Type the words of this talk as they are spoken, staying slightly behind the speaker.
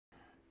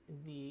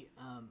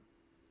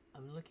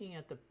I'm looking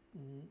at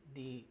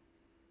the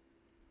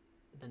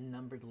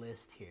numbered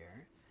list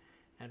here,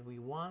 and we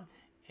want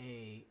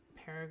a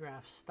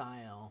paragraph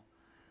style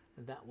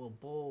that will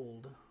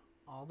bold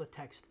all the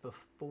text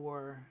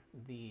before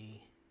the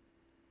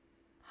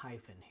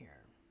hyphen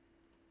here.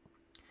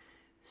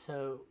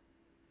 So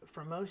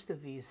for most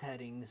of these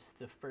headings,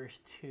 the first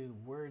two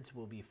words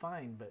will be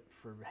fine, but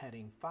for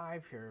heading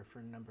 5 here,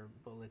 for numbered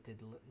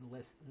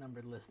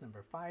list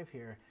number 5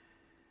 here,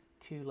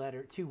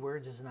 two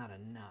words is not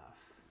enough.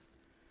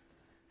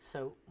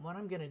 So what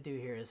I'm going to do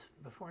here is,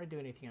 before I do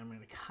anything, I'm going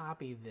to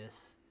copy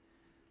this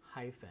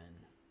hyphen,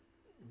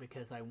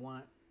 because I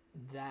want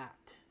that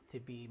to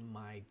be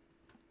my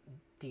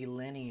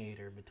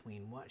delineator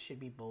between what should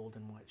be bold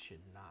and what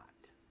should not.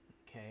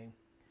 Okay.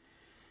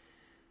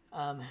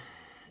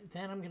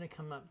 Then I'm going to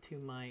come up to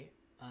my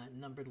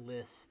numbered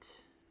list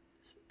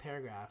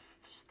paragraph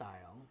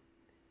style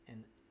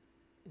and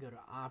go to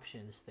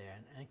options there,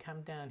 and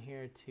come down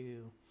here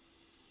to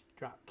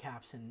drop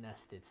caps and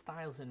nested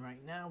styles. And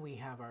right now we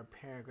have our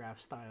paragraph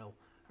style,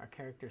 our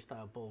character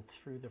style bold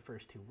through the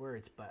first two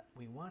words, but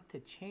we want to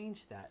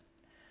change that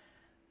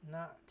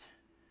not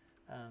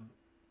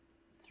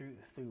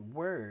through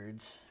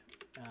words,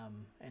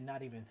 and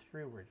not even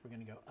through words. We're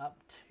going to go up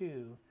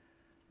to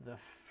the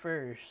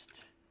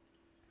first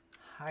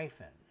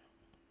hyphen.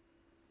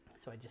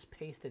 So I just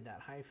pasted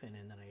that hyphen,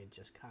 and then I had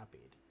just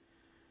copied,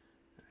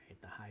 right,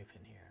 the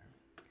hyphen here.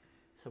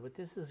 So what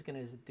this is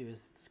going to do is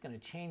it's going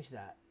to change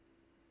that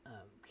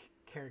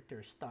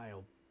character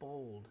style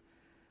bold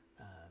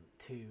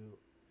to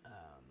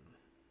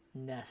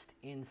nest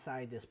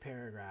inside this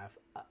paragraph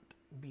up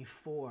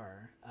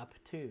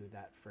to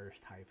that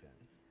first hyphen.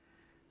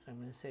 So I'm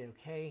going to say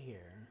OK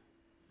here,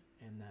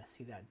 and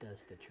see, that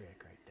does the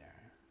trick right there.